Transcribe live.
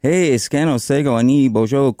Hey, Scano Sego Ani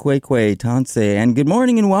Bojo Kwekwe Tanse, and good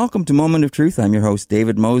morning and welcome to Moment of Truth. I'm your host,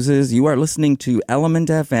 David Moses. You are listening to Element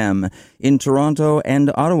FM in Toronto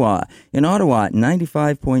and Ottawa. In Ottawa,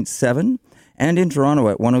 95.7, and in Toronto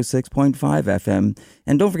at 106.5 FM.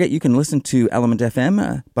 And don't forget, you can listen to Element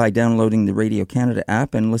FM by downloading the Radio Canada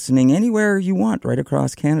app and listening anywhere you want right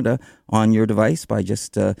across Canada on your device by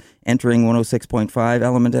just entering 106.5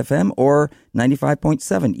 Element FM or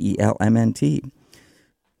 95.7 ELMNT.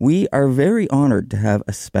 We are very honored to have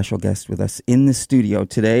a special guest with us in the studio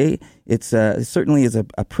today. It certainly is a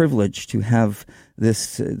privilege to have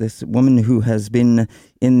this woman who has been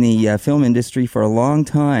in the film industry for a long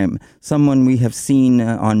time, someone we have seen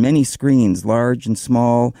on many screens, large and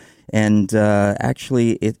small. And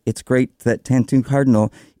actually, it's great that Tantoo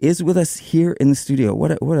Cardinal is with us here in the studio.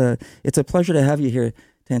 It's a pleasure to have you here,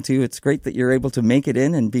 Tantoo. It's great that you're able to make it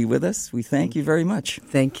in and be with us. We thank you very much.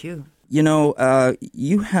 Thank you. You know,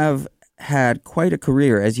 you have had quite a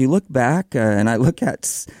career. As you look back, and I look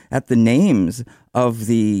at the names of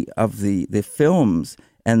the films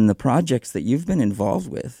and the projects that you've been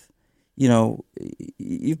involved with, you know,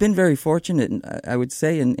 you've been very fortunate, I would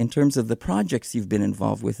say, in terms of the projects you've been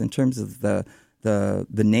involved with, in terms of the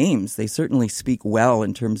names. They certainly speak well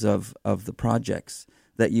in terms of the projects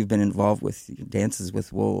that you've been involved with. Dances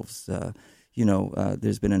with Wolves,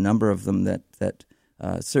 there's been a number of them that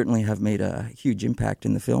certainly have made a huge impact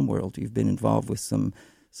in the film world. You've been involved with some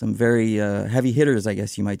very heavy hitters, I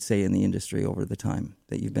guess you might say, in the industry over the time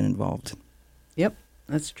that you've been involved. Yep,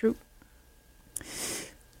 that's true.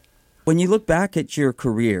 When you look back at your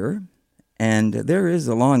career, and there is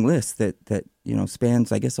a long list that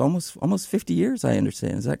spans, I guess, almost 50 years, I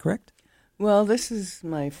understand. Is that correct? Well, this is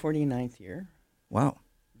my 49th year. Wow.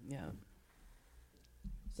 Yeah.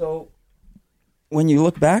 So when you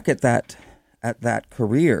look back at that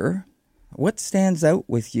career, what stands out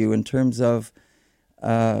with you in terms of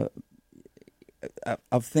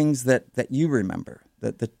things that you remember,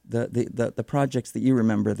 the projects that you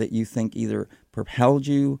remember that you think either propelled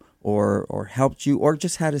you or helped you or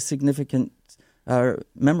just had a significant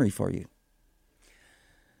memory for you?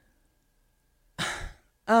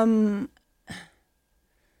 I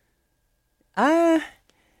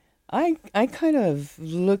kind of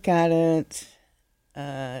look at it.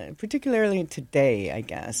 Particularly today, I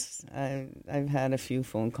guess. I've had a few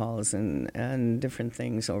phone calls and different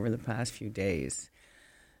things over the past few days.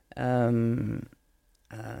 Sorry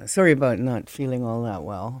about not feeling all that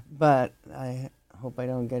well, but I hope I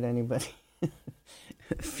don't get anybody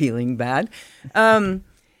feeling bad. I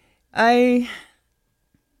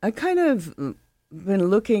kind of been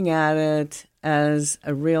looking at it as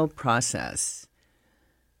a real process.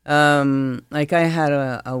 Like I had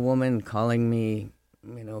a woman calling me,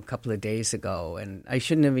 a couple of days ago, and I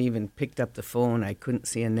shouldn't have even picked up the phone. I couldn't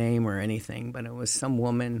see a name or anything, but it was some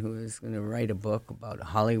woman who was going to write a book about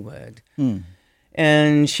Hollywood.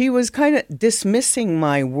 And she was kind of dismissing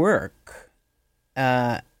my work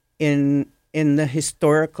in the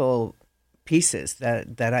historical pieces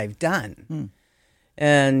that I've done.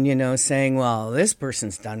 And, saying, well, this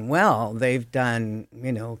person's done well. They've done,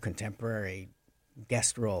 contemporary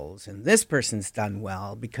guest roles, and this person's done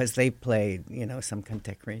well because they played, some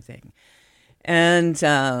contemporary thing, and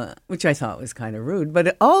which I thought was kind of rude,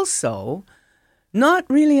 but also not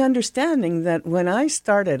really understanding that when I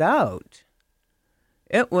started out,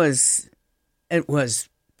 it was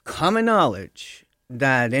common knowledge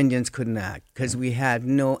that Indians couldn't act because we had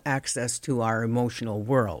no access to our emotional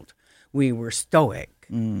world. We were stoic.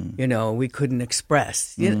 We couldn't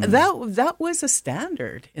express. That was a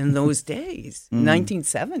standard in those days,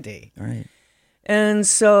 1970. Right. And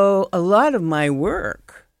so a lot of my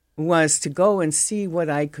work was to go and see what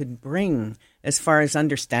I could bring as far as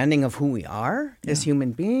understanding of who we are as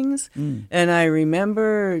human beings. And I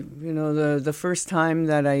remember, the first time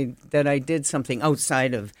that I did something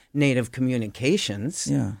outside of Native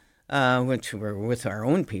communications, which were with our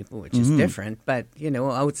own people, which is different, but,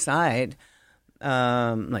 outside,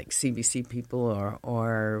 like CBC people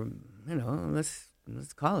or let's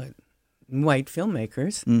call it white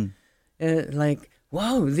filmmakers, like,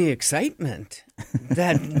 wow, the excitement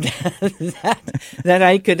that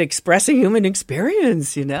I could express a human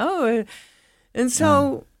experience, and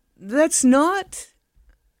so that's not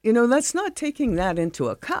taking that into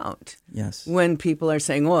account. Yes, when people are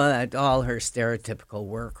saying, "Oh, that all her stereotypical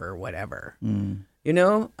work or whatever,"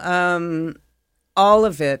 all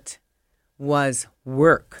of it was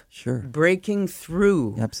work. Sure. Breaking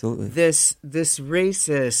through absolutely this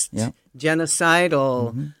racist,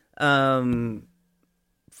 genocidal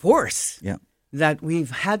force. Yeah. that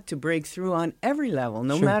we've had to break through on every level,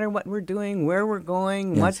 no Sure. matter what we're doing, where we're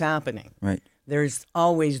going, Yes. what's happening. Right. There's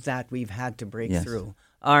always that we've had to break Yes. through.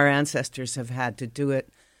 Our ancestors have had to do it.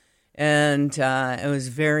 And it was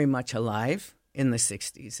very much alive in the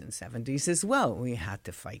 60s and 70s as well. We had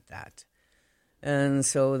to fight that. And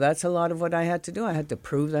so that's a lot of what I had to do. I had to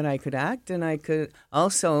prove that I could act, and I could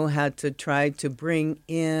also had to try to bring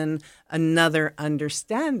in another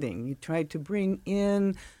understanding. You tried to bring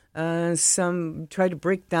in try to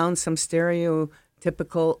break down some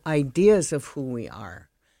stereotypical ideas of who we are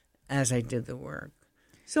as I did the work.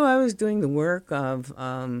 So I was doing the work of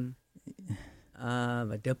a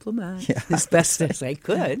diplomat as best as I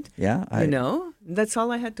could. Yeah. That's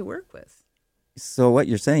all I had to work with. So what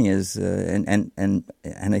you're saying is, and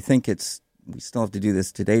I think we still have to do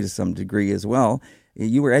this today to some degree as well.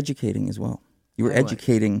 You were educating as well. You were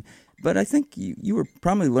educating, but I think you were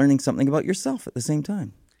probably learning something about yourself at the same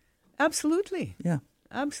time. Absolutely. Yeah.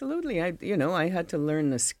 Absolutely. I had to learn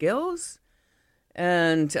the skills,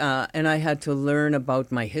 and I had to learn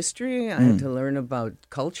about my history. I had to learn about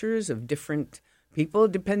cultures of different people,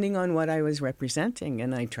 depending on what I was representing,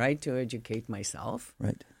 and I tried to educate myself.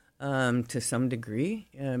 Right. To some degree.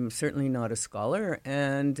 I'm certainly not a scholar,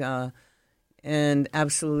 and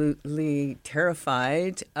absolutely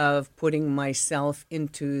terrified of putting myself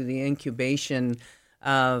into the incubation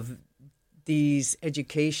of these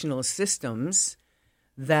educational systems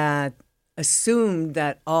that assumed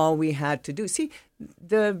that all we had to do. See,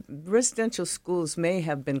 the residential schools may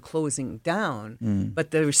have been closing down,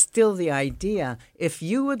 but there's still the idea, if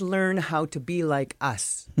you would learn how to be like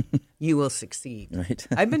us, you will succeed. Right.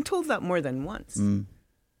 I've been told that more than once.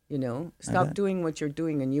 Stop doing what you're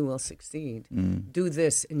doing and you will succeed. Do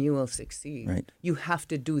this and you will succeed. Right. You have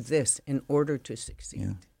to do this in order to succeed.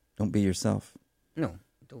 Yeah. Don't be yourself. No,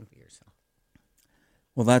 don't be yourself.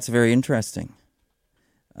 Well, that's very interesting.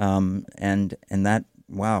 And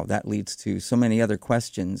that leads to so many other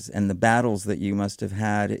questions and the battles that you must have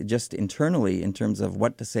had just internally in terms of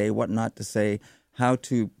what to say, what not to say, how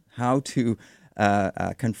to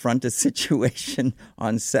confront a situation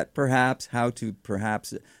on set, perhaps, how to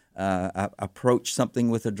perhaps approach something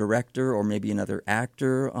with a director or maybe another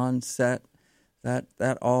actor on set.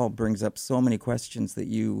 That all brings up so many questions that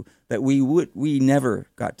we never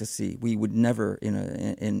got to see. We would never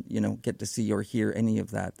get to see or hear any of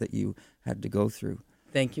that you had to go through.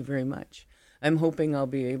 Thank you very much. I'm hoping I'll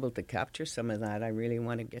be able to capture some of that. I really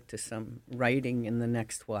want to get to some writing in the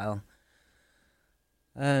next while,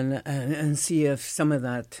 and see if some of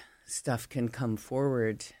that stuff can come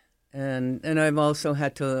forward. And I've also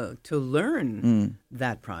had to learn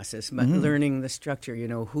that process, but learning the structure.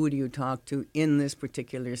 Who do you talk to in this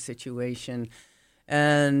particular situation,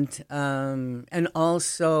 and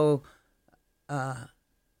also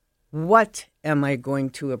what am I going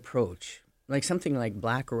to approach? Like something like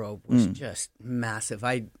Black Robe was just massive.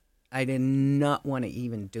 I did not want to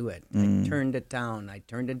even do it. I turned it down. I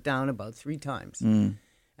turned it down about 3 times, and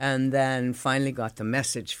then finally got the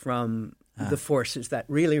message from the forces that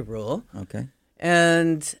really rule. Okay.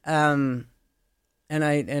 And I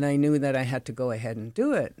knew that I had to go ahead and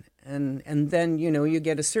do it. And then, you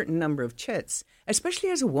get a certain number of chits, especially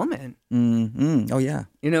as a woman. Mm-hmm. Oh, yeah.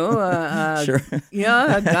 Sure.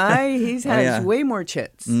 Yeah, a guy, he has way more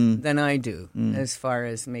chits than I do as far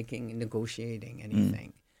as negotiating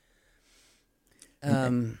anything.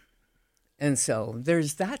 And so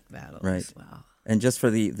there's that battle as well. And just for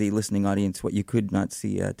the listening audience, what you could not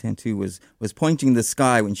see, Tantu was pointing the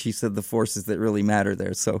sky when she said the forces that really matter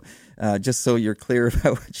there. So just so you're clear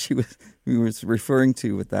about what she was referring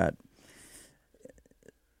to with that.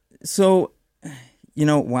 So,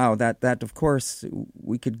 wow, that of course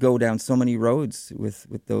we could go down so many roads with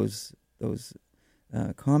those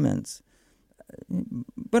comments.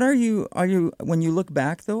 But are you when you look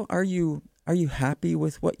back though, are you happy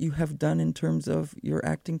with what you have done in terms of your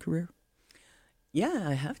acting career? Yeah,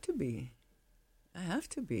 I have to be.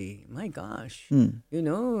 My gosh.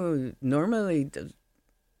 Normally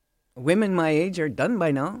women my age are done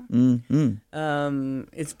by now.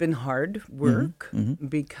 It's been hard work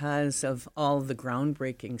because of all the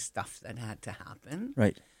groundbreaking stuff that had to happen.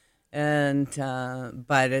 Right. And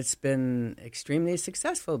but it's been extremely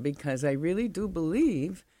successful because I really do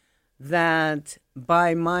believe that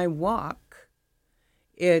by my walk,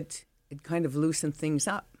 it kind of loosened things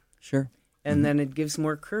up. Sure. And then it gives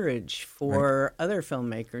more courage for other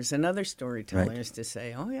filmmakers and other storytellers to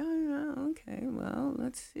say, oh, yeah, okay, well,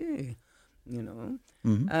 let's see,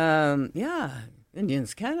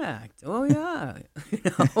 Indians can act. Oh, yeah,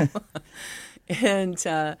 And,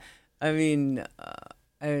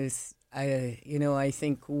 I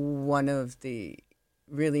think one of the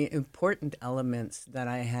really important elements that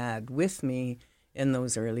I had with me in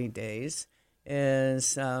those early days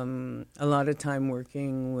is a lot of time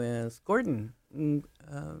working with Gordon, my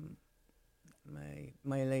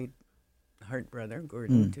late heart brother,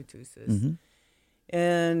 Gordon Tutusas. Mm-hmm.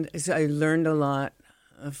 And so I learned a lot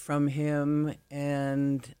from him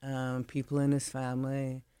and people in his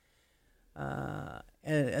family. Because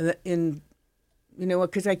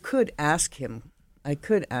I could ask him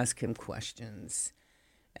questions,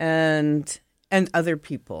 and other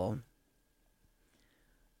people.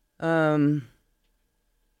 I'm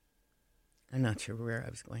not sure where I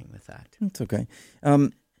was going with that. It's okay.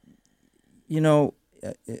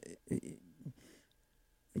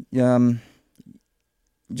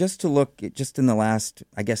 Just to look, just in the last,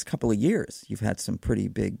 I guess, couple of years, you've had some pretty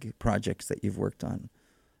big projects that you've worked on.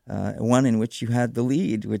 One in which you had the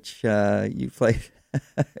lead, which you played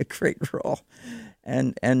a great role,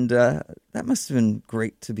 and that must have been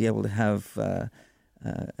great to be able to have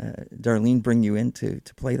Darlene bring you in to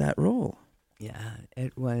play that role. Yeah,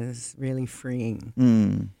 it was really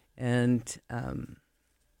freeing, and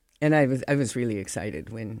I was really excited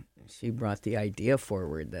when she brought the idea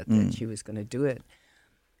forward that she was going to do it,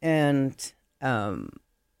 and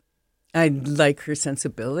I like her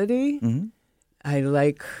sensibility. Mm-hmm. I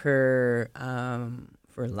like her,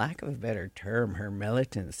 for lack of a better term, her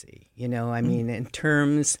militancy. I mean, in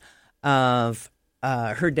terms of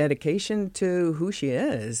her dedication to who she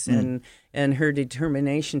is and her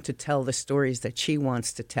determination to tell the stories that she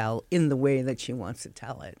wants to tell in the way that she wants to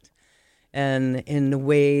tell it, and in the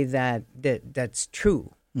way that's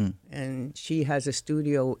true. And she has a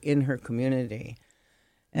studio in her community,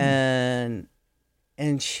 and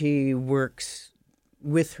she works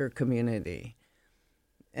with her community.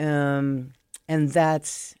 And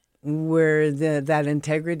that's where that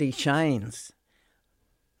integrity shines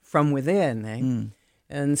from within.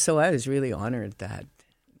 And so I was really honored that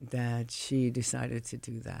she decided to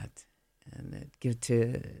do that and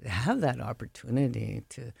to have that opportunity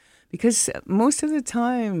to, because most of the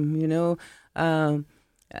time,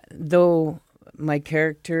 though my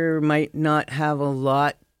character might not have a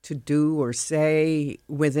lot to do or say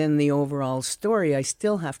within the overall story, I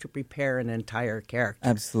still have to prepare an entire character.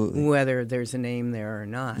 Absolutely. Whether there's a name there or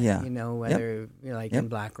not. Yeah. Whether, in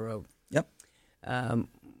Black Robe. Yep.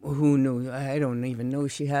 Who knew? I don't even know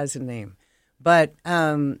she has a name. But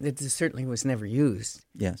it certainly was never used.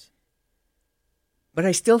 Yes. But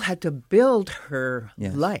I still had to build her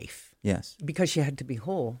life. Yes. Because she had to be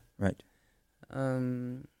whole. Right.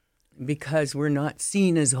 Because we're not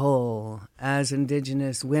seen as whole as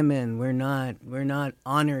Indigenous women. We're not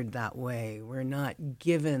honored that way. We're not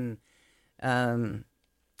given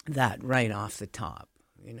that right off the top.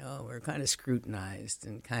 We're kind of scrutinized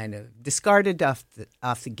and kind of discarded off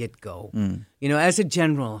the get-go. As a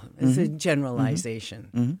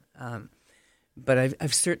generalization. But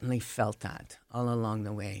I've certainly felt that all along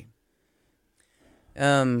the way.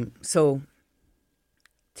 So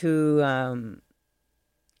to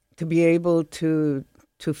be able to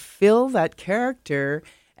fill that character,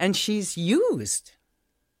 and she's used.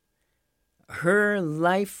 Her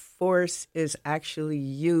life force is actually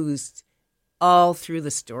used all through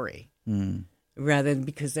the story, rather than,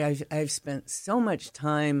 because I've spent so much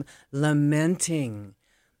time lamenting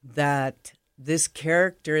that this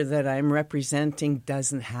character that I'm representing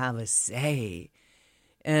doesn't have a say,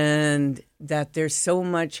 and that there's so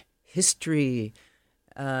much history.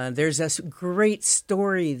 There's a great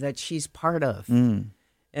story that she's part of,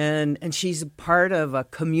 and she's a part of a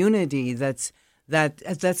community that's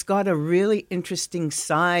got a really interesting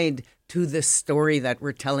side to this story that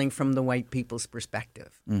we're telling from the white people's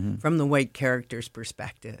perspective, from the white character's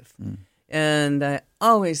perspective. And I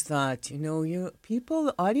always thought,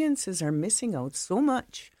 audiences are missing out so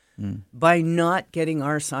much by not getting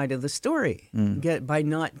our side of the story, by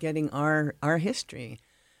not getting our history,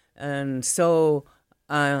 and so.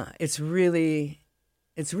 It's really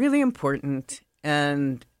important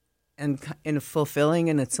and fulfilling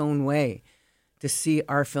in its own way to see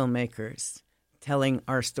our filmmakers telling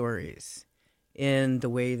our stories in the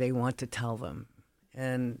way they want to tell them,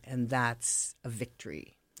 and that's a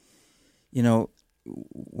victory.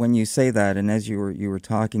 When you say that, and as you were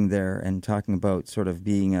talking there and talking about sort of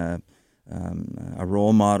being a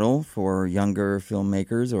role model for younger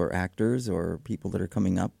filmmakers or actors or people that are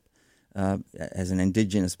coming up. As an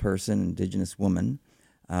Indigenous person, Indigenous woman,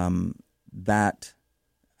 that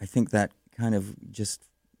I think that kind of just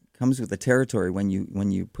comes with the territory when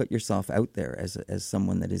you put yourself out there as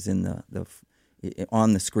someone that is in the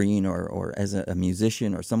on the screen or as a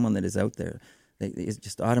musician or someone that is out there. it's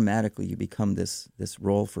just automatically you become this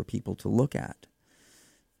role for people to look at.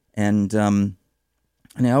 And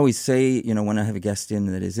I always say, when I have a guest in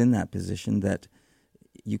that is in that position, that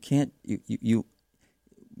you can't, you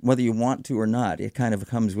whether you want to or not, it kind of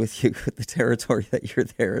comes with you with the territory that you're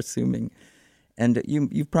there assuming. And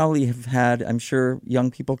you probably have had, I'm sure, young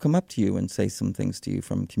people come up to you and say some things to you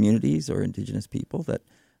from communities or Indigenous people that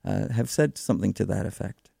have said something to that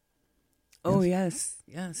effect. Oh, yes.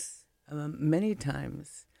 Many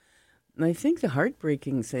times. And I think the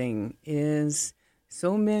heartbreaking thing is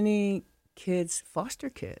so many kids, foster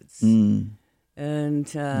kids, and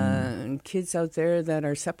kids out there that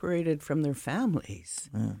are separated from their families,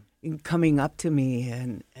 coming up to me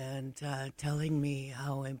and telling me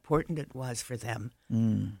how important it was for them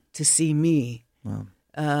to see me,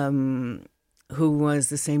 who was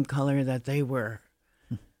the same color that they were.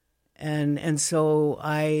 And so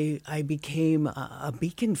I became a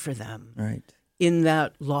beacon for them, right, in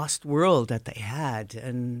that lost world that they had.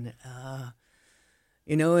 And,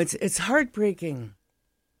 it's heartbreaking.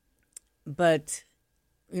 But,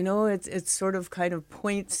 it sort of kind of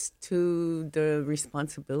points to the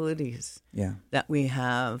responsibilities that we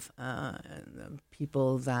have, the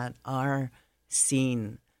people that are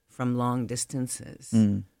seen from long distances.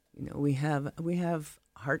 We have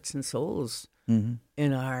hearts and souls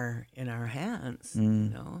in our hands,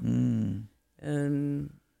 and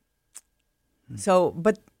so.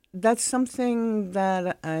 But that's something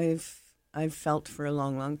that I've felt for a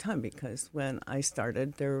long time, because when I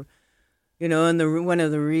started there, and one of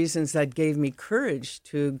the reasons that gave me courage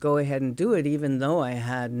to go ahead and do it, even though I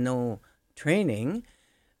had no training,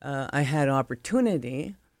 I had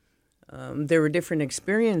opportunity. There were different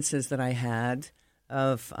experiences that I had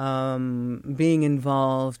of being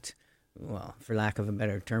involved, well, for lack of a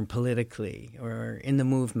better term, politically, or in the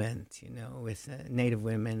movement, with Native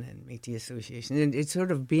Women and Métis Association. And it's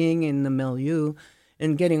sort of being in the milieu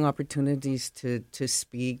and getting opportunities to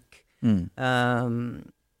speak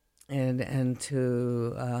and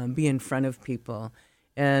to be in front of people.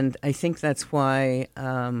 And I think that's why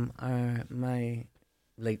my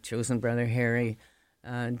late chosen brother, Harry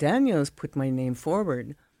Daniels, put my name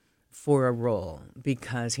forward for a role,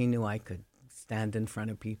 because he knew I could stand in front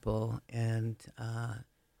of people and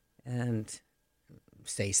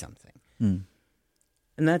say something. And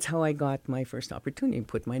that's how I got my first opportunity,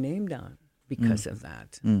 put my name down because of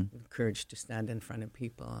that, courage to stand in front of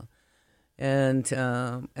people. And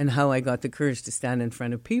how I got the courage to stand in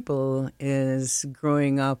front of people is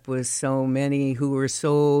growing up with so many who were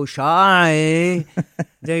so shy,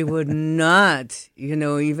 they would not,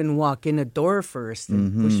 even walk in a door first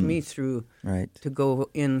and push me through to go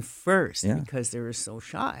in first because they were so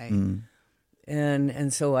shy.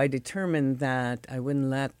 And so I determined that I wouldn't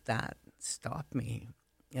let that stop me,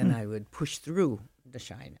 and I would push through the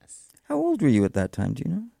shyness. How old were you at that time, do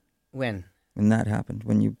you know? When that happened,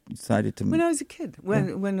 when you decided to... When I was a kid.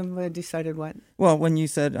 When I decided what? Well, when you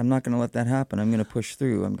said, I'm not going to let that happen, I'm going to push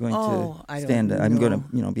through, I'm going to stand, I'm going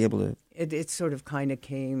to, be able to... It sort of kind of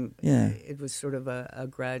came, it was sort of a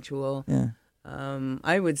gradual...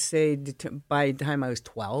 I would say by the time I was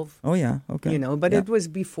 12. Oh, yeah, okay. But it was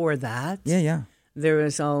before that. Yeah. There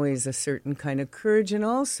was always a certain kind of courage, and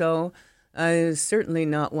also... I was certainly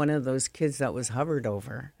not one of those kids that was hovered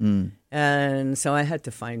over. And so I had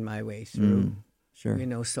to find my way through,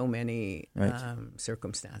 so many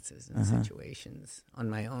circumstances and situations on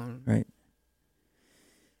my own. Right.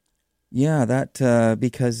 Yeah, that,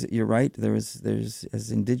 because you're right, there's, as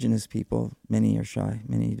Indigenous people, many are shy.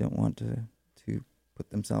 Many don't want to put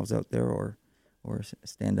themselves out there or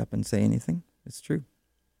stand up and say anything. It's true.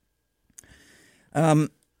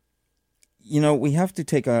 We have to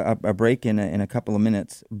take a break in a couple of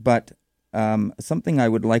minutes, but something I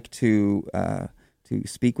would like to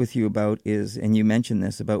speak with you about is, and you mentioned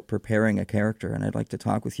this, about preparing a character, and I'd like to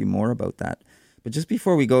talk with you more about that. But just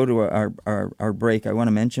before we go to our break, I want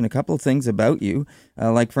to mention a couple of things about you.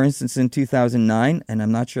 Like, for instance, in 2009, and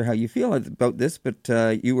I'm not sure how you feel about this, but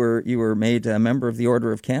you were made a member of the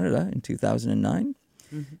Order of Canada in 2009.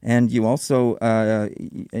 And you also,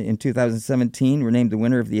 in 2017, were named the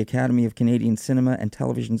winner of the Academy of Canadian Cinema and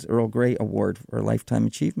Television's Earl Grey Award for Lifetime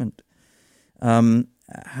Achievement.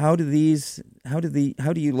 How do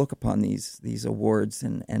you look upon these awards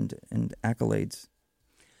and accolades?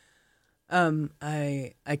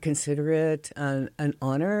 I consider it an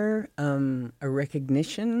honor, a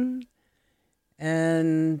recognition,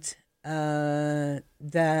 and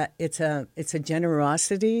that it's a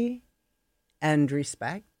generosity and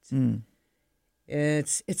respect.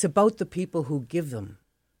 It's about the people who give them.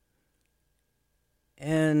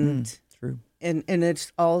 And true. and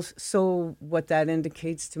it's also what that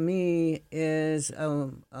indicates to me is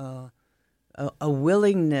a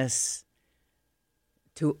willingness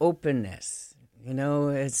to openness. You know,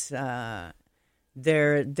 it's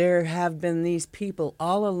there have been these people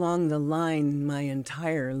all along the line my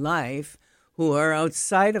entire life who are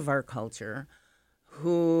outside of our culture,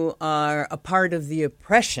 who are a part of the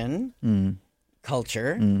oppression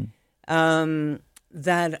culture,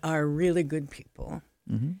 that are really good people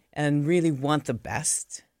and really want the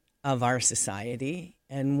best of our society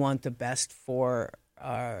and want the best for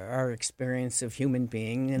our experience of human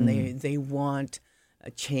being, and they want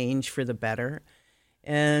a change for the better.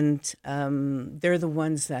 And they're the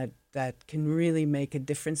ones that can really make a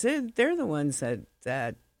difference. They're the ones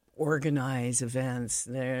that organize events.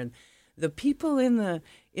 They're the people in the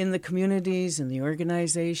communities and the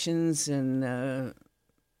organizations and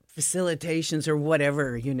facilitations or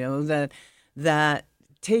whatever, you know, that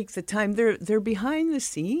take the time. They're behind the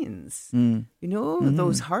scenes. You know,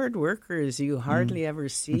 those hard workers you hardly ever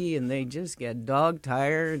see, and they just get dog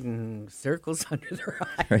tired and circles under their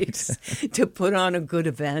eyes to put on a good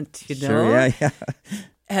event, you know. Sure, yeah.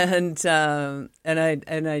 And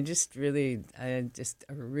I just really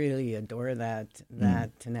adore that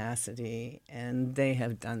tenacity, and they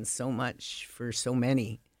have done so much for so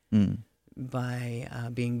many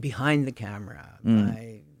by being behind the camera,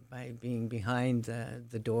 by being behind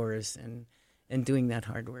the doors and doing that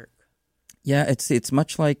hard work. Yeah, it's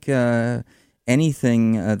much like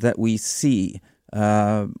anything that we see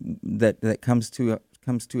that comes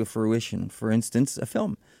to a fruition. For instance, a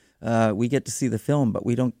film. We get to see the film, but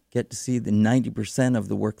we don't get to see the 90% of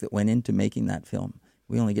the work that went into making that film.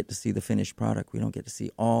 We only get to see the finished product. We don't get to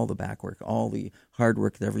see all the back work, all the hard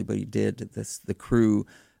work that everybody did, the crew,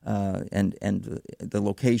 and the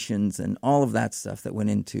locations and all of that stuff that went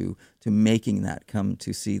into making that come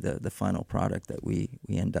to see the final product that we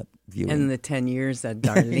end up viewing. And the 10 years that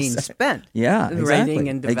Darlene spent exactly. writing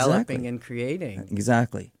and developing and creating.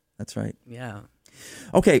 Exactly. That's right. Yeah.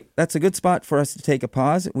 Okay, that's a good spot for us to take a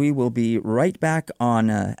pause. We will be right back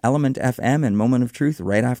on Element FM and Moment of Truth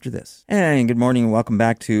right after this. And good morning and welcome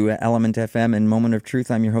back to Element FM and Moment of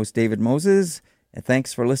Truth. I'm your host, David Moses. And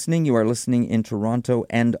thanks for listening. You are listening in Toronto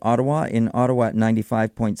and Ottawa. In Ottawa at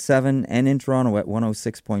 95.7 and in Toronto at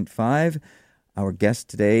 106.5. Our guest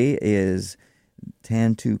today is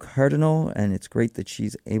Tantoo Cardinal, and it's great that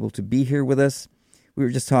she's able to be here with us. We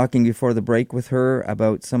were just talking before the break with her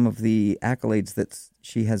about some of the accolades that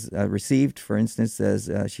she has received. For instance, as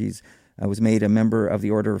she's was made a member of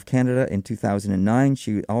the Order of Canada in 2009.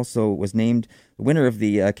 She also was named the winner of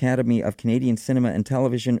the Academy of Canadian Cinema and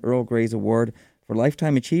Television Earl Grey's Award for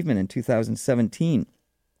Lifetime Achievement in 2017.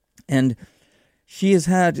 And she has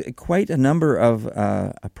had quite a number of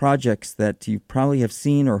projects that you probably have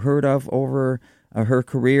seen or heard of over her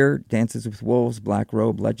career: Dances with Wolves, Black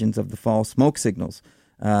Robe, Legends of the Fall, Smoke Signals.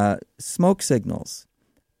 Smoke Signals,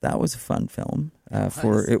 that was a fun film.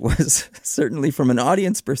 It was certainly from an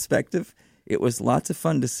audience perspective, it was lots of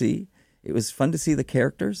fun to see. It was fun to see the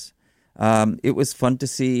characters. It was fun to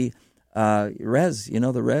see Rez,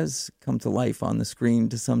 the Rez come to life on the screen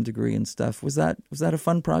to some degree and stuff. Was that a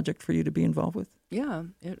fun project for you to be involved with? Yeah,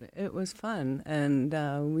 it was fun. And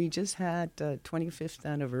we just had 25th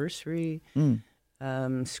anniversary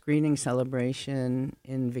screening celebration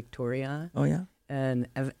in Victoria. Oh, yeah? And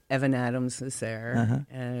Evan Adams was there.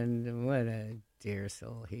 And what a dear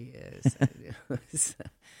soul he is.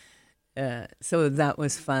 So that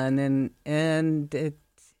was fun. And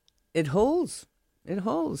it holds. It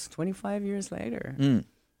holds 25 years later.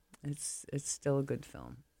 It's still a good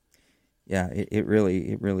film. Yeah, it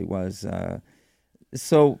really was.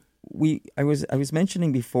 So I was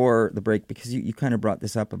mentioning before the break, because you kind of brought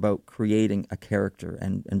this up about creating a character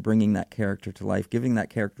and bringing that character to life, giving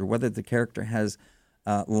that character, whether the character has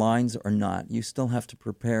lines or not, you still have to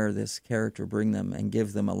prepare this character, bring them and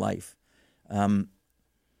give them a life.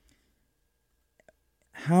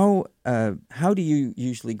 How do you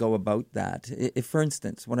usually go about that? If, for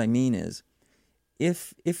instance, what I mean is,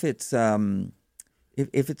 if it's written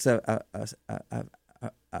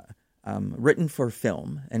for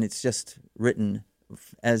film and it's just written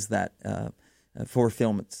as that for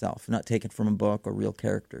film itself, not taken from a book or real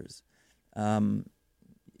characters, do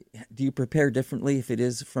you prepare differently if it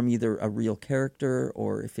is from either a real character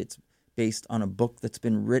or if it's based on a book that's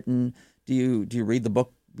been written? Do you read the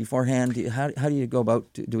book beforehand? How do you go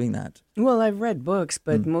about doing that? Well, I've read books,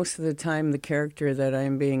 but most of the time the character that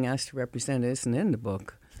I'm being asked to represent isn't in the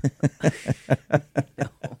book.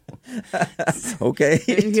 Okay.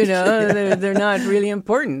 They're not really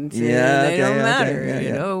important. Yeah, they don't matter. Okay,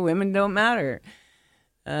 yeah. Women don't matter.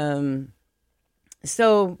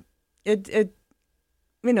 So it it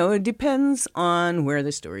depends on where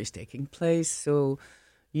the story is taking place. So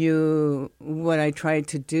what I try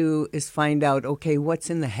to do is find out, okay, what's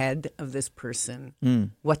in the head of this person?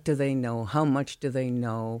 What do they know? How much do they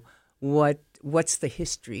know? What's the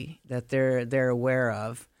history that they're aware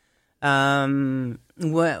of?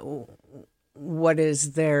 What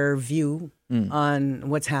is their view on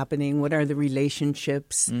what's happening? What are the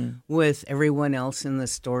relationships with everyone else in the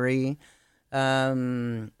story?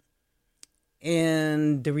 And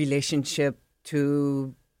the relationship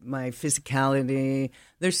to my physicality.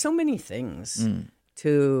 There's so many things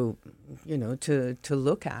to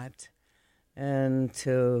look at and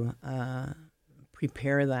to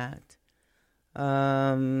prepare that.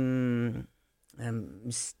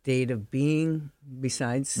 State of being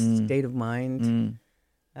besides state of mind.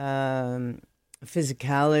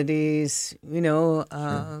 Physicalities,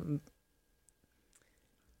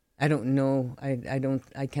 I don't know.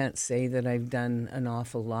 I can't say that I've done an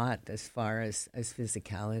awful lot as far as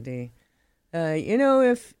physicality.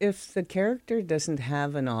 If the character doesn't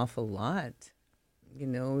have an awful lot,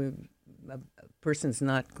 a person's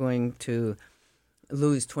not going to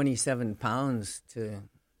lose 27 pounds to,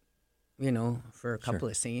 for a couple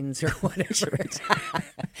of scenes or whatever.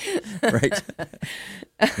 Right.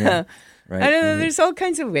 Yeah. Right. I don't know. There's all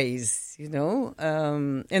kinds of ways, and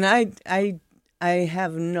I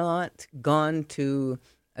have not gone to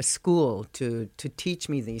a school to teach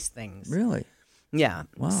me these things. Really? Yeah.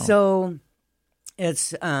 Wow. So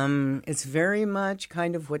it's very much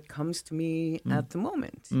kind of what comes to me at the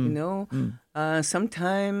moment.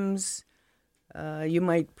 Sometimes you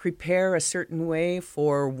might prepare a certain way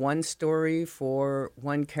for one story, for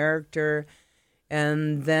one character,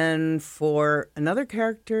 and then for another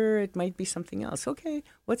character, it might be something else. Okay,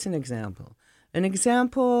 what's an example? An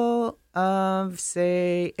example of,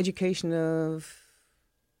 say, Education of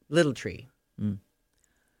Little Tree.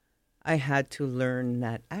 I had to learn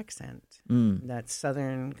that accent, that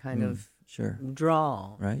southern kind of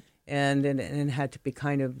drawl. Right. And it had to be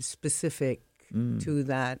kind of specific to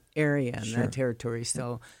that area and that territory.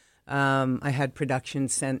 So I had production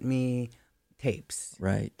sent me tapes.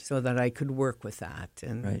 Right. So that I could work with that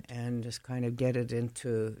and just kind of get it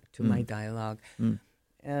into my dialogue.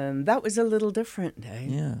 And that was a little different,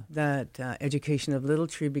 that Education of Little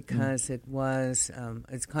Tree, because it was,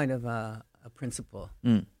 it's kind of a principal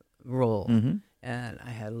role. And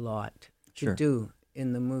I had a lot to do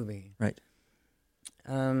in the movie. Right.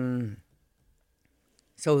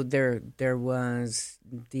 So there was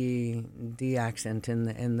the accent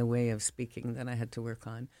and the way of speaking that I had to work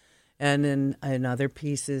on. And in other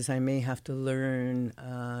pieces, I may have to learn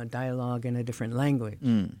dialogue in a different language.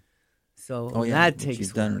 So that takes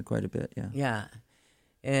you've done quite a bit, yeah. Yeah.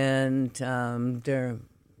 And there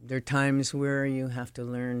are times where you have to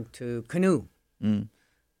learn to canoe.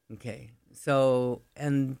 Okay. So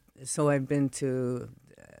I've been to,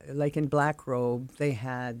 like in Black Robe, they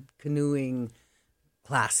had canoeing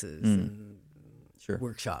classes and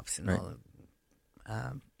workshops and all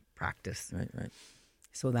practice. Right.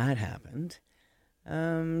 So that happened.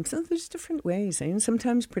 So there's different ways. And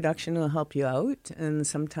sometimes production will help you out, and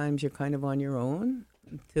sometimes you're kind of on your own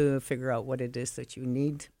to figure out what it is that you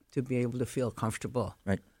need to be able to feel comfortable.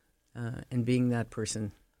 Right. And being that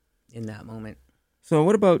person in that moment. So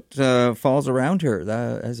what about Falls Around Her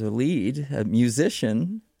as a lead, a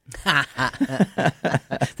musician?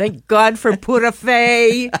 Thank God for Pura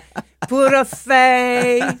Fay. Pura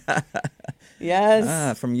Fay.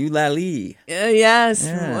 Yes. From Eulalie. Yes,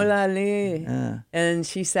 from Eulalie. And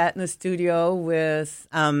she sat in the studio with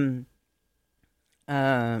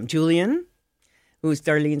Julian, who's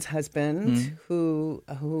Darlene's husband, who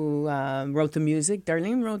wrote the music.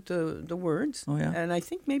 Darlene wrote the words. Oh, yeah. And I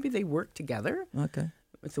think maybe they worked together. Okay.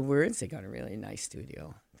 With the words. They got a really nice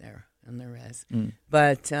studio there in the res.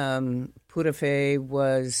 But Pura Fay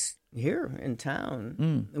was here in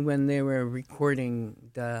town when they were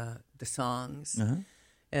recording the songs.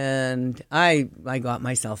 And I got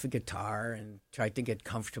myself a guitar and tried to get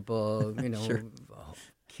comfortable,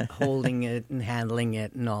 holding it and handling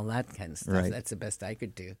it and all that kind of stuff. Right. That's the best I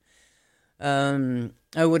could do.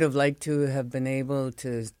 I would have liked to have been able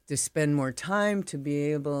to spend more time to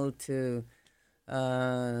be able to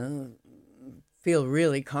feel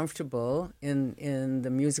really comfortable in the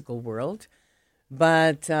musical world.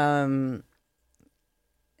 But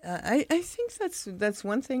I think that's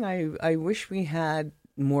one thing I wish we had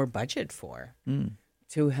more budget for,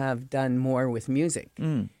 to have done more with music.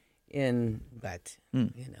 But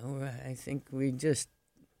I think we just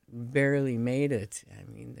barely made it. I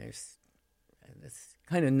mean, that's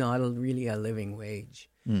kind of not really a living wage.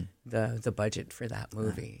 the budget for that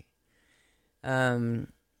movie.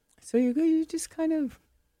 So you just kind of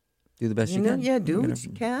do the best you can. Yeah, do what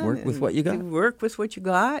you can. Work with what you got. Work with what you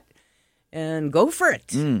got, and go for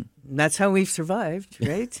it. That's how we've survived,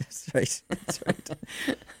 right? That's right. That's right.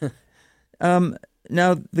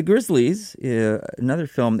 Now, The Grizzlies, another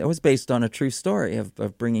film that was based on a true story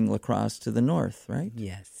of bringing lacrosse to the North, right?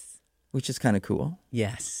 Yes. Which is kind of cool.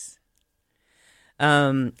 Yes.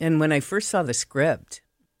 And when I first saw the script,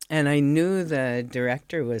 and I knew the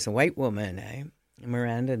director was a white woman,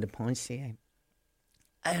 Miranda de Ponce,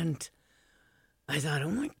 and I thought,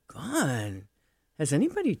 oh my God, has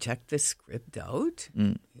anybody checked this script out?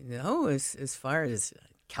 You know, as far as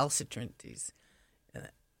calcitrant these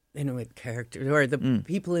Inuit characters or the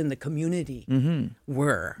people in the community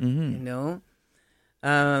were, you know.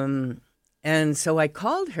 And so I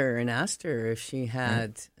called her and asked her if she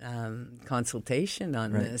had consultation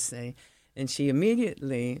on this. And she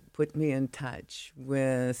immediately put me in touch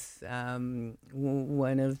with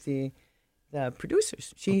one of the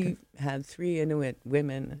producers. She had 3 Inuit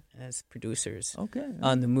women as producers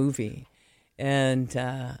on the movie. And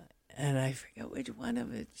I forget which one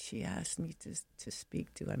of it she asked me to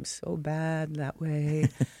speak to. I'm so bad that way.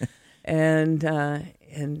 And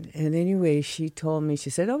anyway, she told me, she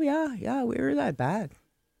said, oh, yeah, we were that bad.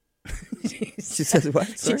 She said what?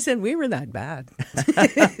 Sorry? She said, we were that bad.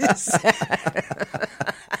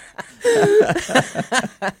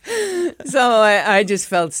 So I just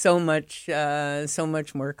felt so much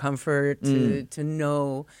more comfort to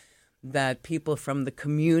know that people from the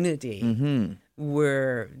community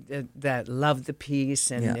were that loved the piece,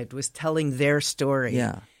 and it was telling their story.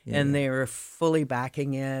 And they were fully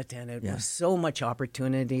backing it, and it was so much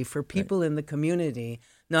opportunity for people in the community,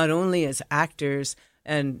 not only as actors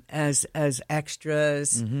and as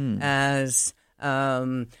extras, as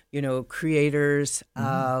creators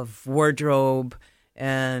of wardrobe,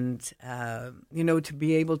 and to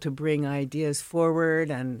be able to bring ideas forward,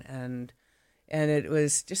 and it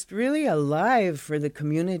was just really alive for the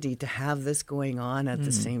community to have this going on at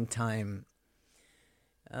the same time.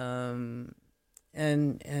 And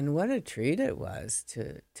what a treat it was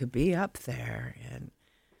to be up there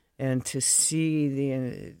and to see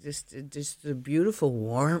the just the beautiful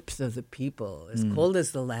warmth of the people. As cold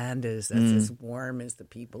as the land is, that's as warm as the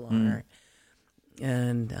people are.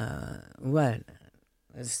 And what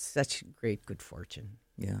was such great good fortune.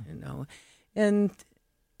 And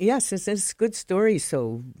yes, it's a good story.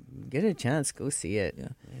 So get a chance, go see it.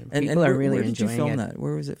 And people are really enjoying it. Where did you film that?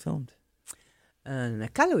 Where was it filmed?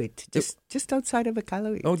 Iqaluit, just outside of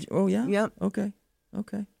Iqaluit. Oh yeah? Yeah. Okay.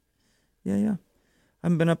 Yeah. I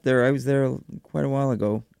haven't been up there. I was there quite a while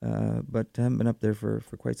ago, but I haven't been up there for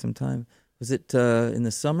quite some time. Was it in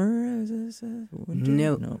the summer?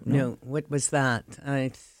 No. What was that? I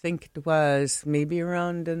think it was maybe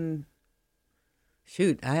around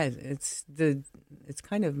it's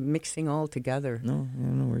kind of mixing all together. No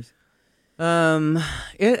worries.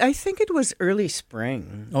 I think it was early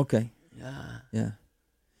spring. Okay. Yeah.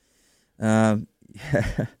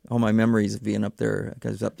 All my memories of being up there. I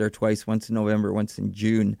was up there twice, once in November, once in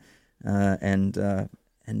June, and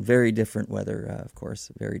very different weather, of course,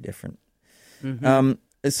 very different.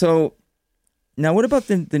 So now what about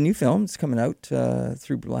the new film that's coming out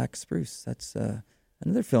through Black Spruce? That's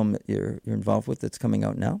another film that you're involved with that's coming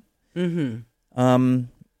out now. What can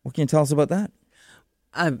you tell us about that?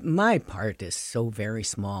 My part is so very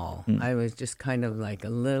small. I was just kind of like a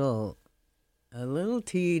little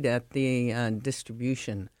teed at the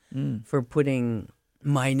distribution for putting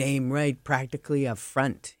my name right practically up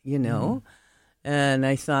front, And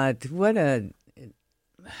I thought, what a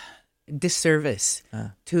disservice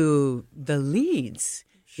to the leads.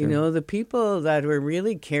 Sure. The people that were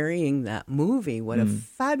really carrying that movie, what a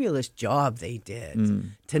fabulous job they did.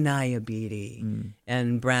 Tanaya Beatty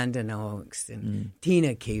and Brandon Oakes and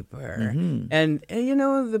Tina Keeper. And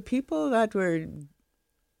the people that were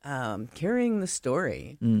carrying the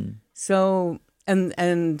story. So, and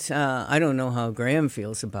I don't know how Graham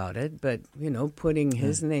feels about it, but, putting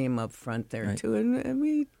his name up front there too.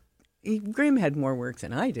 And Graham had more work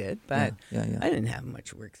than I did, but I didn't have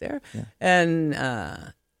much work there.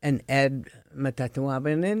 And Ed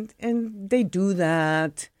Matatuaban, and they do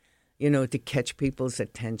that, to catch people's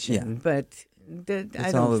attention. But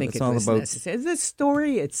I don't think it was necessary. The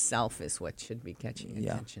story itself is what should be catching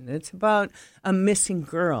attention. It's about a missing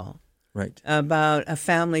girl. Right. About a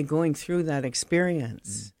family going through that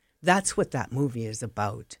experience. That's what that movie is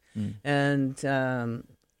about. And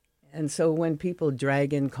so when people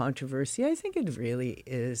drag in controversy, I think it really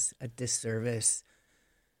is a disservice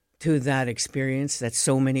to that experience that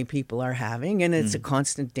so many people are having. And it's a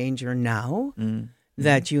constant danger now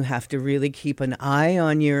that you have to really keep an eye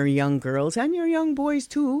on your young girls and your young boys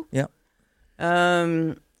too. Yeah.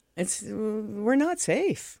 We're not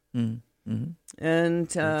safe. And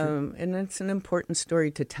it's an important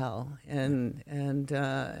story to tell. And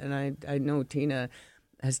I know Tina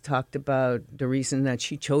has talked about the reason that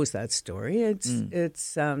she chose that story.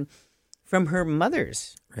 It's from her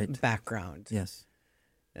mother's background. Yes.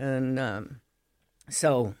 And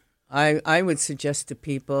so I would suggest to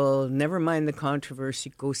people, never mind the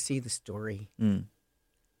controversy, go see the story.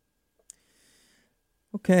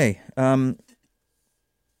 Okay.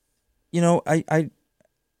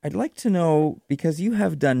 I'd like to know, because you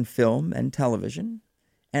have done film and television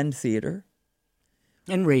and theater.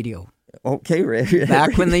 And radio. Okay.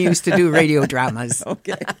 Back when they used to do radio dramas.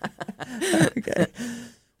 Okay.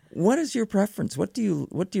 What is your preference? What do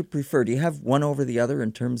you prefer? Do you have one over the other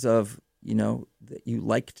in terms of, that you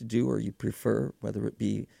like to do or you prefer, whether it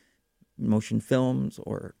be motion films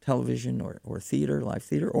or television or theater, live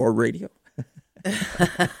theater, or radio?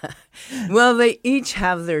 Well, they each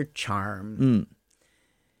have their charm.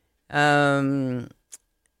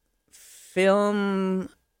 Film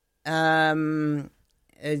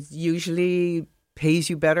it usually pays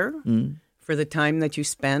you better for the time that you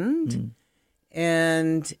spend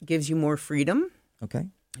and gives you more freedom. Okay.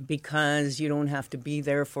 Because you don't have to be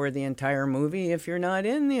there for the entire movie if you're not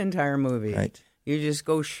in the entire movie. Right. You just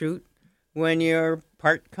go shoot when your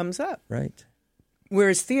part comes up. Right.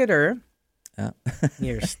 Whereas theater,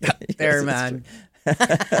 you're stuck there, man.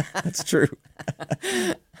 That's true.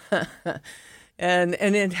 And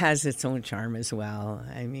it has its own charm as well.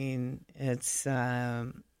 I mean, it's I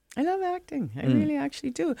love acting. I really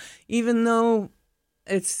actually do. Even though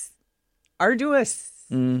it's arduous.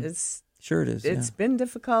 It's sure it is. It's been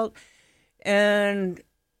difficult and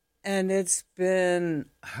it's been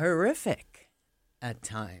horrific at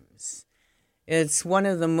times. It's one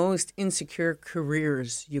of the most insecure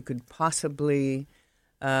careers you could possibly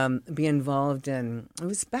be involved in. It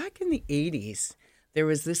was back in the 80s. There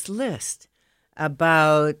was this list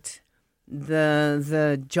about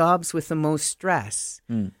the jobs with the most stress.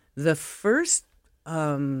 The first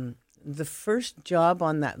job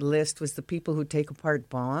on that list was the people who take apart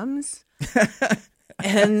bombs.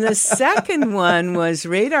 And the second one was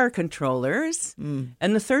radar controllers. And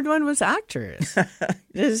the third one was actors.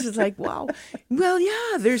 This is like, wow. Well,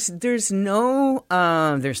 yeah, there's no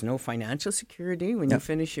financial security when you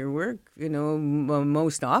finish your work.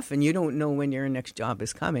 Most often you don't know when your next job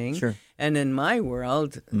is coming. Sure. And in my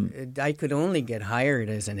world, I could only get hired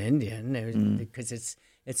as an Indian because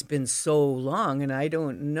it's been so long, and I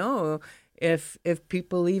don't know if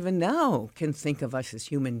people even now can think of us as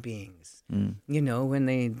human beings. When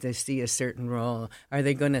they see a certain role, are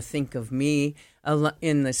they going to think of me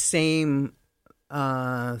in the same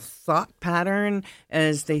thought pattern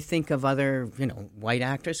as they think of other, white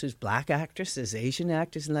actresses, black actresses, Asian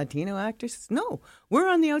actors, and Latino actors? No, we're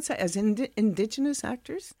on the outside. As Indigenous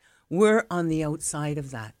actors, we're on the outside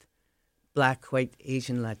of that. Black, white,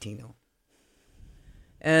 Asian, Latino.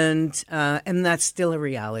 And that's still a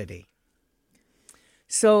reality.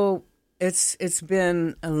 So it's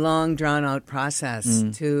been a long, drawn-out process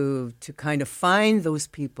to kind of find those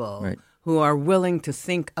people who are willing to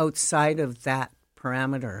think outside of that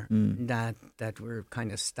parameter that we're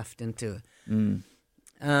kind of stuffed into.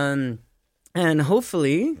 And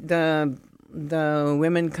hopefully the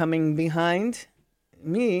women coming behind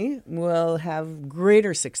me will have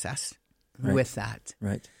greater success with that.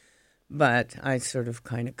 Right. But I sort of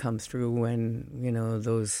kind of come through when,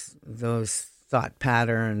 those thought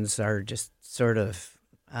patterns are just sort of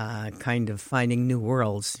kind of finding new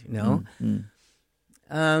worlds,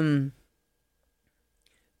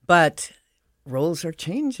 But roles are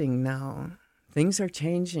changing now. Things are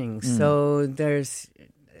changing. So there's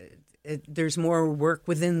more work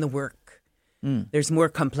within the work. There's more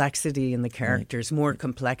complexity in the characters, more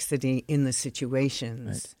complexity in the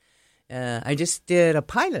situations. Right. I just did a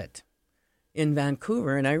pilot in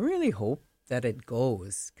Vancouver, and I really hope that it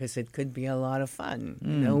goes because it could be a lot of fun.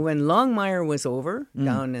 When Longmire was over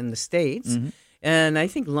down in the States, and I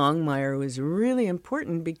think Longmire was really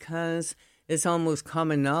important because it's almost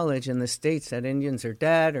common knowledge in the States that Indians are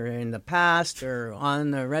dead or in the past or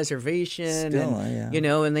on the reservation. Still,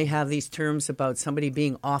 and they have these terms about somebody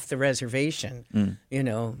being off the reservation,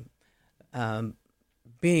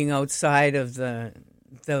 being outside of the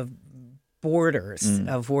borders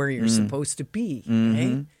of where you're supposed to be,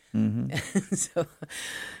 right?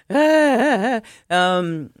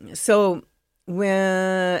 So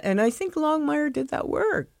when, and I think Longmire did that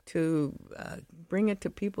work to bring it to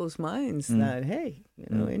people's minds that, hey,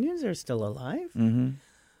 Indians are still alive. Mm-hmm.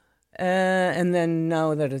 And then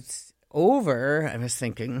now that it's over, I was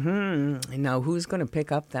thinking, now who's going to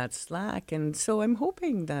pick up that slack? And so I'm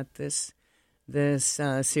hoping that this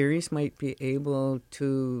series might be able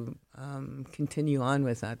to continue on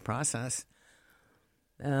with that process.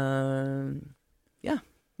 Yeah.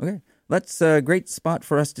 Okay. That's a great spot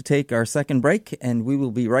for us to take our second break, and we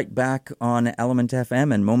will be right back on Element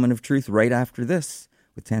FM and Moment of Truth right after this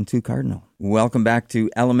with Tantu Cardinal. Welcome back to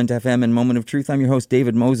Element FM and Moment of Truth. I'm your host,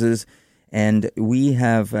 David Moses, and we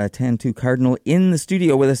have Tantu Cardinal in the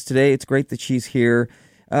studio with us today. It's great that she's here.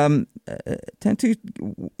 Tantu,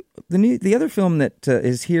 the other film that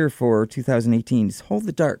is here for 2018 is Hold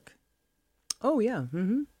the Dark. Oh, yeah.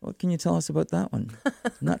 Mm-hmm. What can you tell us about that one?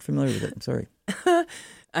 I'm not familiar with it. I'm sorry.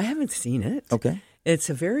 I haven't seen it. Okay. It's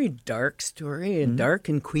a very dark story, a dark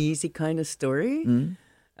and queasy kind of story.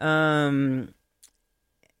 Mm-hmm.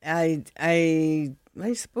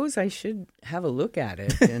 I suppose I should have a look at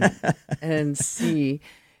it and see.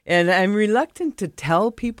 And I'm reluctant to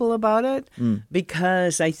tell people about it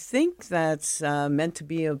because I think that's meant to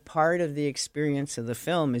be a part of the experience of the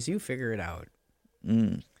film as you figure it out.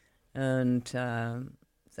 Mm. And so,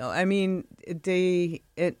 I mean,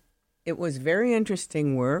 it was very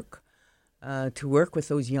interesting work to work with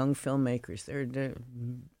those young filmmakers. They're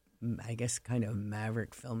I guess, kind of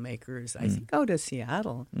maverick filmmakers, I think out of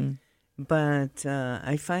Seattle. But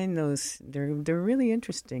I find they're really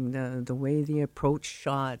interesting, the way they approach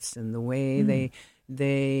shots and the way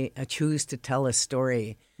they choose to tell a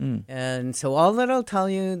story. And so all that I'll tell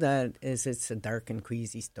you that is it's a dark and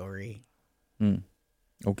queasy story.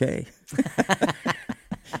 Okay.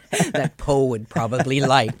 That Poe would probably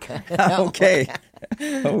like. Okay.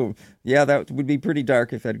 Oh, yeah, that would be pretty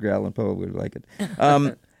dark if Edgar Allan Poe would like it.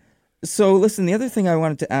 So, listen, the other thing I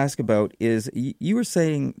wanted to ask about is you were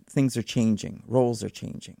saying things are changing, roles are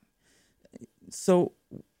changing. So,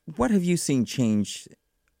 what have you seen change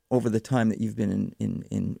over the time that you've been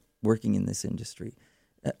in working in this industry?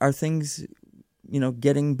 Are things,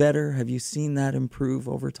 getting better? Have you seen that improve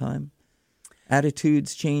over time?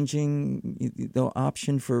 Attitudes changing, the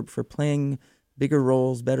option for playing bigger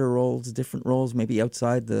roles, better roles, different roles, maybe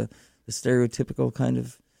outside the stereotypical kind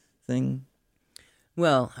of thing?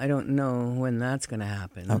 Well, I don't know when that's going to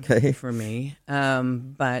happen for me,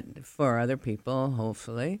 but for other people,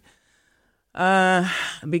 hopefully,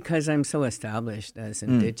 because I'm so established as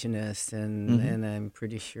Indigenous, and I'm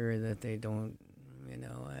pretty sure that they don't,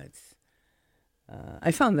 it's.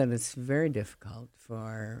 I found that it's very difficult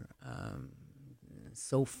for.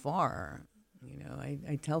 So far,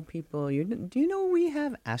 I tell people, do you know we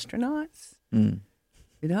have astronauts?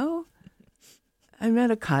 I met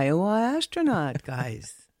a Kiowa astronaut,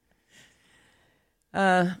 guys.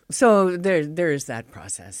 So there's that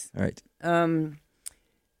process. All right.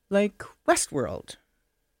 Like Westworld.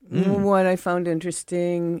 What I found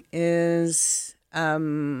interesting is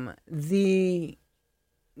the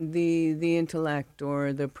intellect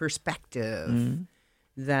or the perspective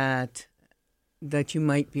that you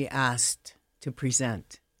might be asked to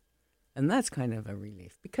present. And that's kind of a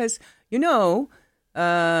relief because, it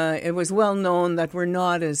was well known that we're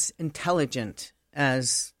not as intelligent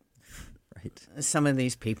as some of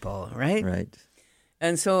these people, right? Right.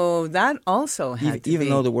 And so that also had even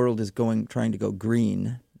though the world is trying to go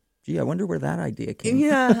green. Gee, I wonder where that idea came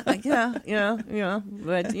from. Yeah.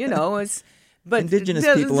 But, it's... But Indigenous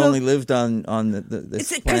people only lived on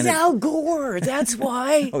this it's because Al Gore, that's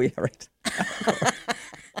why. Oh, yeah, right.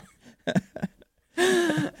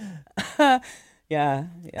 Yeah.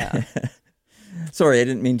 Sorry, I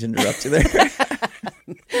didn't mean to interrupt you there.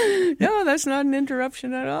 No, that's not an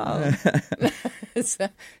interruption at all. It's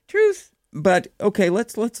the truth. But, okay,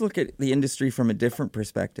 let's look at the industry from a different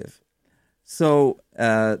perspective. So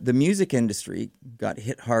the music industry got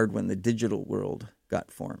hit hard when the digital world got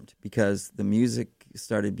formed because the music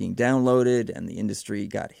started being downloaded and the industry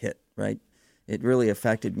got hit, right? It really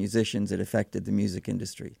affected musicians. It affected the music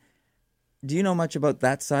industry. Do you know much about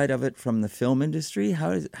that side of it from the film industry?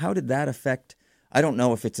 How did that affect? I don't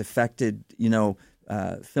know if it's affected,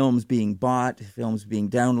 films being bought, films being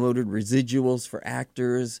downloaded, residuals for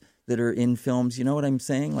actors that are in films. You know what I'm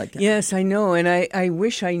saying? Yes, I know, and I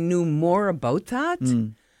wish I knew more about that.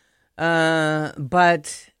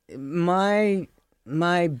 But my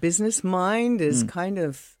business mind is kind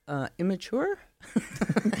of immature.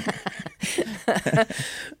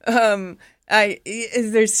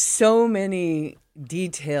 There's so many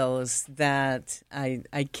details that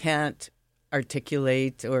I can't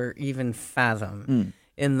articulate or even fathom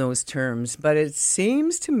in those terms. But it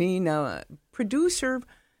seems to me now, producer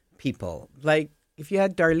people like if you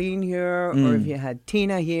had Darlene here, or if you had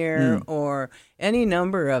Tina here, or any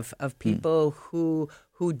number of people who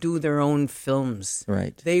do their own films,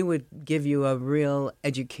 Right. they would give you a real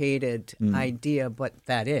educated idea of what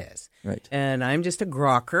that is. Right. And I'm just a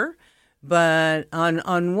grokker. But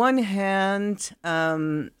on one hand,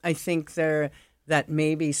 I think that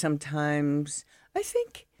maybe sometimes,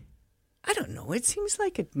 I don't know, it seems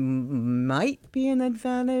like it might be an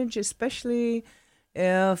advantage, especially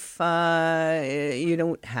if you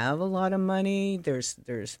don't have a lot of money. There's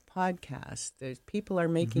podcasts. There's people are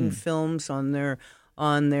making films on their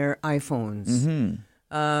iPhones.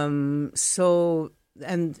 So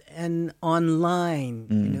and online,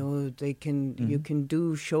 you can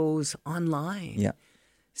do shows online. Yeah.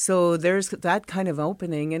 So there's that kind of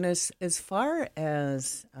opening, and as far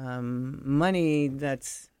as money,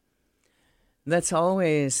 that's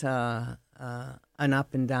always an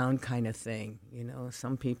up and down kind of thing.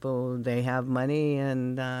 Some people, they have money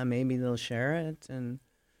and maybe they'll share it, and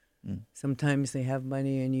sometimes they have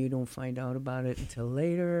money and you don't find out about it until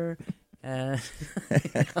later.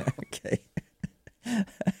 Okay.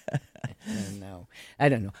 I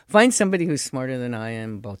don't know. Find somebody who's smarter than I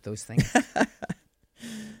am about those things.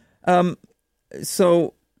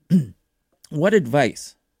 So, what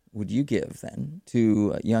advice would you give then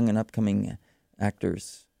to young and upcoming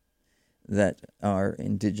actors that are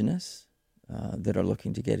Indigenous, that are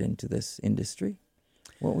looking to get into this industry?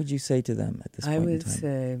 What would you say to them at this point in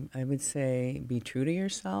time? I would say be true to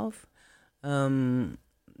yourself. A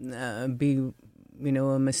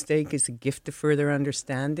mistake is a gift to further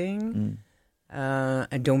understanding.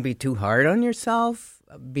 And don't be too hard on yourself.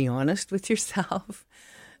 Be honest with yourself.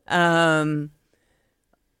 And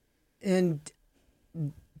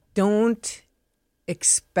don't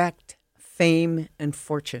expect fame and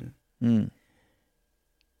fortune.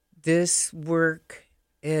 This work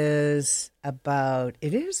is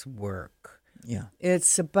work. Yeah.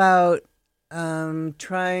 It's about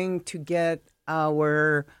trying to get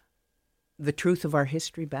the truth of our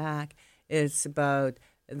history back. It's about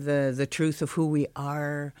the truth of who we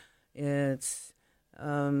are. It's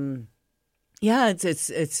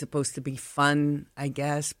it's supposed to be fun, I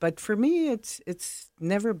guess, but for me it's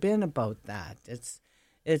never been about that.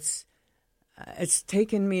 It's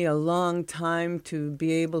taken me a long time to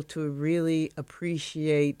be able to really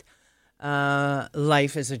appreciate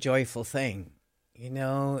life as a joyful thing.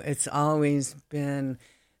 It's always been,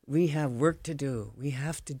 we have work to do. We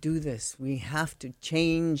have to do this. We have to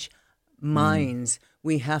change minds.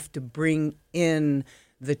 We have to bring in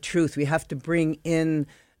the truth. We have to bring in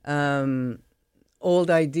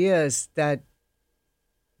old ideas that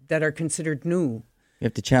are considered new. You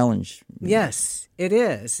have to challenge. Yes, it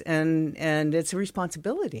is, and it's a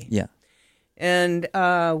responsibility. Yeah. And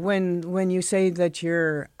when you say that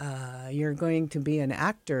you're going to be an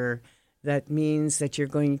actor, that means that you're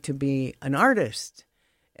going to be an artist,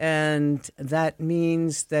 and that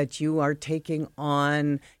means that you are taking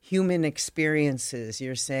on human experiences.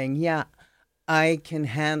 You're saying, yeah, I can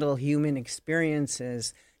handle human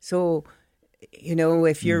experiences. So,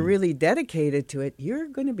 if you're really dedicated to it, you're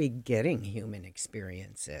going to be getting human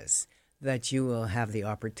experiences that you will have the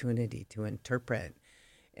opportunity to interpret.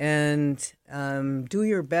 And do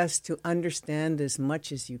your best to understand as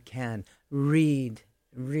much as you can. Read.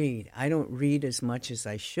 I don't read as much as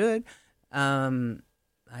I should.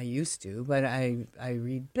 I used to, but I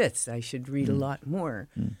read bits. I should read a lot more.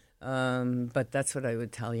 But that's what I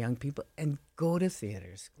would tell young people. And go to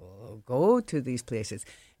theater school. Go to these places.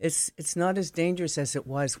 It's not as dangerous as it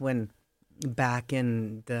was when back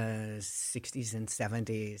in the 60s and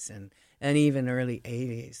 70s and even early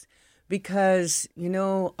 80s. Because,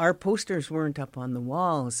 our posters weren't up on the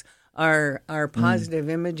walls. Our positive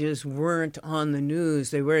images weren't on the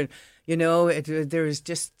news. They weren't, there was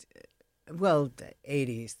just, the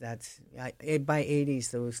 80s. By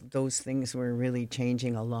 80s, those things were really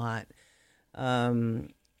changing a lot.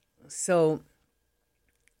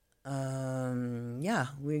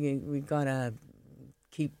 We gotta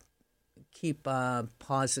keep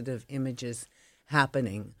positive images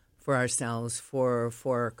happening for ourselves, for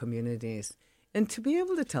our communities, and to be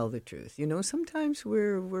able to tell the truth. Sometimes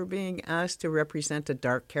we're being asked to represent a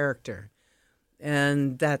dark character,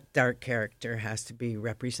 and that dark character has to be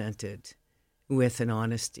represented with an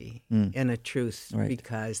honesty and a truth, right,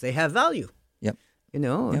 because they have value. Yep.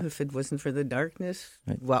 Yep. If it wasn't for the darkness,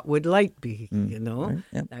 right, what would light be? Right.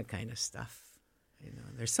 Yep. That kind of stuff.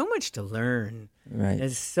 There's so much to learn. Right.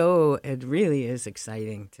 It really is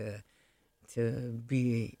exciting to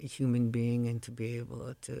be a human being and to be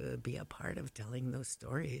able to be a part of telling those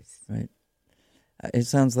stories. Right. It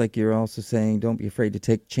sounds like you're also saying don't be afraid to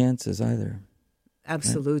take chances either.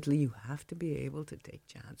 Absolutely. You have to be able to take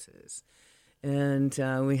chances. And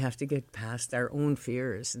we have to get past our own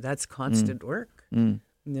fears. That's constant work.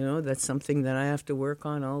 That's something that I have to work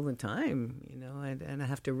on all the time, and I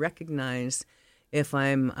have to recognize if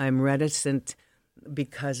I'm reticent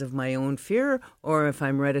because of my own fear, or if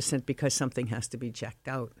I'm reticent because something has to be checked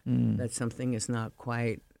out, that something is not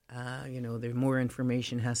quite, there's more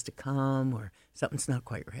information has to come, or something's not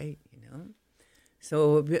quite right,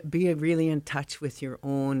 So be really in touch with your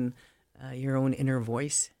own inner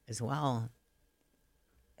voice as well.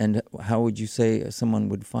 And how would you say someone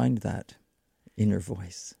would find that inner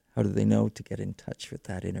voice? How do they know to get in touch with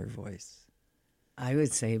that inner voice? I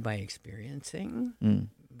would say by experiencing.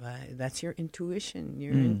 That's your intuition.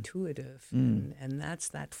 You're intuitive. And that's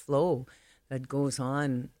that flow that goes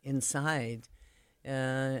on inside.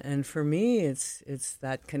 And for me, it's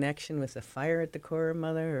that connection with the fire at the core of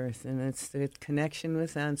Mother Earth, and it's the connection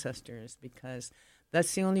with ancestors, because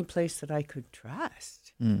that's the only place that I could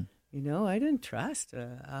trust. I didn't trust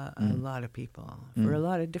a lot of people for a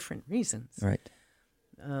lot of different reasons. Right.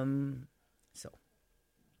 So,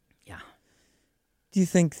 yeah. Do you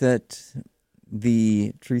think that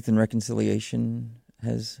the Truth and Reconciliation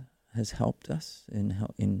has helped us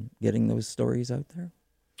in getting those stories out there?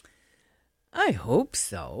 I hope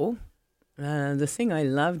so. The thing I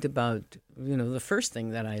loved about, the first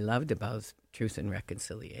thing that I loved about Truth and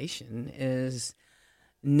Reconciliation is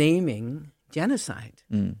naming genocide.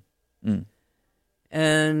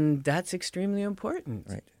 And that's extremely important.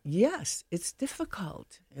 Right. Yes, it's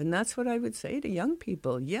difficult. And that's what I would say to young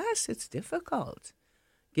people. Yes, it's difficult.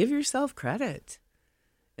 Give yourself credit.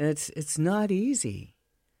 It's not easy.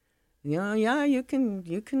 You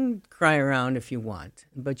can cry around if you want,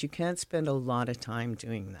 but you can't spend a lot of time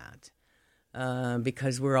doing that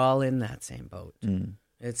because we're all in that same boat.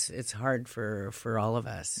 It's hard for all of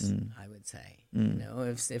us, I would say.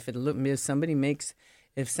 If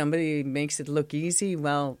somebody makes it look easy,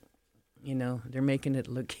 well, they're making it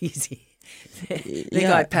look easy. They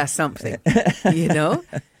got past something,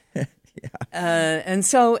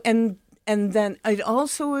 And then it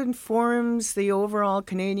also informs the overall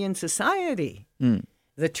Canadian society,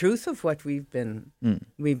 the truth of what we've been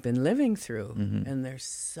living through, and there's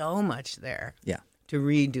so much there to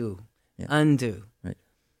redo, undo, right,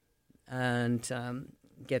 and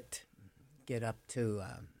get up to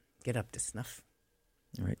snuff.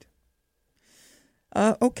 Right.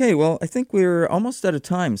 Okay, well, I think we're almost out of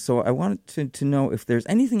time, so I wanted to know if there's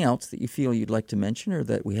anything else that you feel you'd like to mention or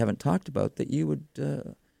that we haven't talked about that you would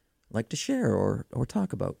like to share or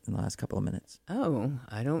talk about in the last couple of minutes. Oh,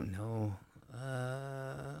 I don't know.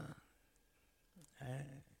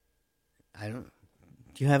 I don't.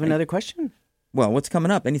 Do you have another question? Well, what's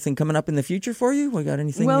coming up? Anything coming up in the future for you? We got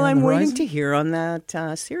anything? Well, on the I'm waiting horizon? to hear on that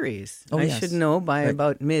series. Oh, I yes. should know by Right.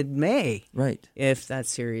 about mid-May, Right. if that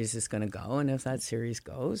series is going to go. And if that series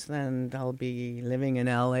goes, then I'll be living in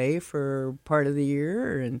LA for part of the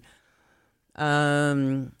year, and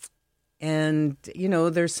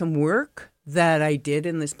there's some work that I did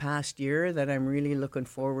in this past year that I'm really looking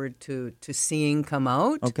forward to seeing come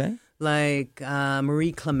out. Okay. Like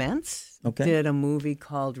Marie Clements Okay. did a movie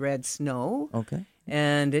called Red Snow. Okay.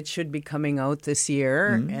 And it should be coming out this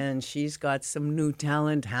year. And she's got some new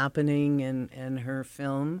talent happening in her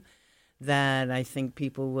film that I think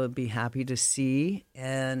people will be happy to see.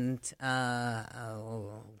 And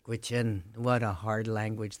Gwich'in, what a hard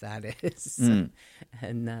language that is.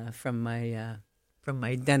 And from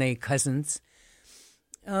my Dene cousins.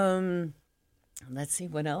 Let's see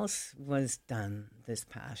what else was done this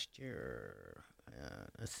past year.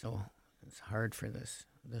 It's hard for this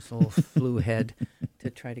old flu head to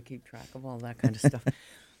try to keep track of all that kind of stuff.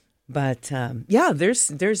 But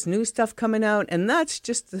there's new stuff coming out, and that's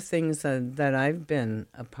just the things that I've been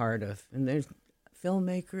a part of. And there's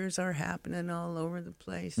filmmakers are happening all over the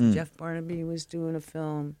place. Jeff Barnaby was doing a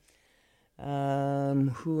film.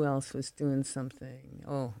 Who else was doing something?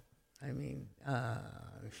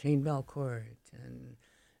 Shane Belcourt and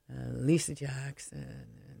Lisa Jackson,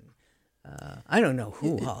 and I don't know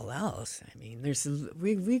who all else. I mean,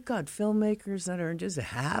 we've got filmmakers that are just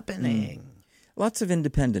happening. Lots of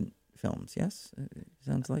independent films, yes?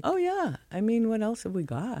 Sounds like. Oh, yeah. I mean, what else have we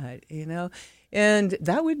got, And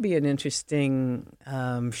that would be an interesting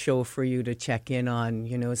show for you to check in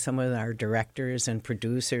on, some of our directors and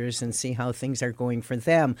producers and see how things are going for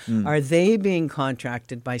them. Are they being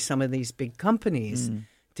contracted by some of these big companies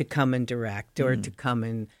to come and direct or to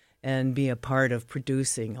come and be a part of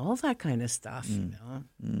producing, all that kind of stuff,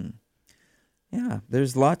 Yeah,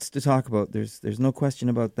 there's lots to talk about. There's no question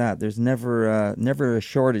about that. There's never a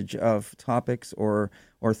shortage of topics or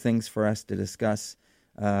things for us to discuss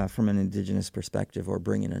from an Indigenous perspective, or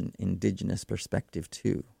bring in an Indigenous perspective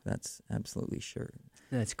too. That's absolutely sure.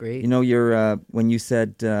 That's great. You know, you're when you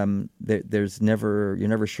said you're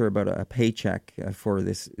never sure about a paycheck for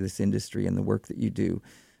this industry and the work that you do.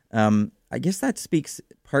 I guess that speaks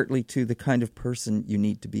partly to the kind of person you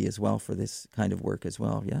need to be as well for this kind of work as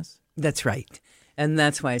well. Yes. That's right. And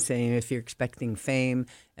that's why I say, if you're expecting fame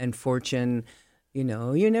and fortune, you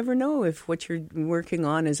never know if what you're working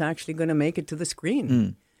on is actually going to make it to the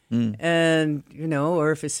screen. And,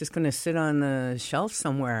 or if it's just going to sit on the shelf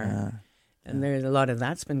somewhere. And there's a lot of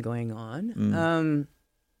that's been going on.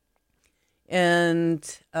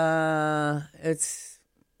 It's,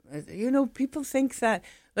 people think that,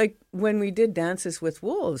 like when we did Dances with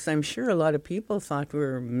Wolves, I'm sure a lot of people thought we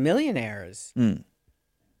were millionaires.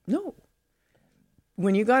 No.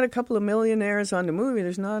 When you got a couple of millionaires on the movie,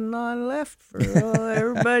 there's not a lot left for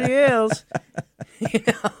everybody else.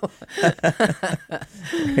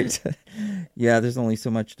 Right. Yeah, there's only so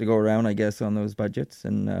much to go around, I guess, on those budgets,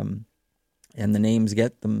 and the names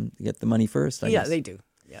get the money first. I guess. They do.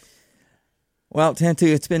 Yeah. Well, Tantu,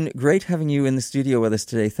 it's been great having you in the studio with us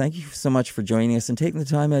today. Thank you so much for joining us and taking the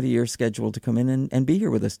time out of your schedule to come in and be here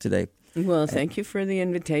with us today. Well, thank you for the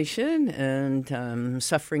invitation, and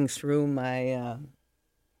suffering through my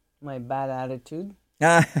my bad attitude.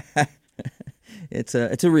 It's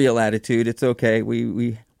a real attitude. It's okay.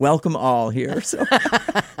 We welcome all here. So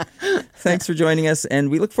thanks for joining us,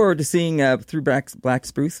 and we look forward to seeing Through Black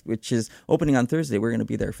Spruce, which is opening on Thursday. We're going to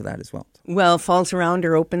be there for that as well. Well, Falls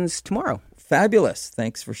Arounder opens tomorrow. Fabulous.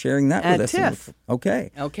 Thanks for sharing that with us. TIFF.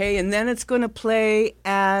 Okay, and then it's going to play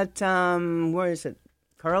at where is it?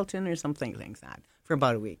 Carlton or something like that for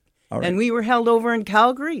about a week. All right. And we were held over in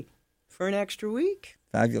Calgary for an extra week.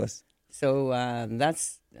 Fabulous. So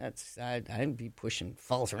that's I'd be pushing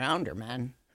Falls Arounder, man.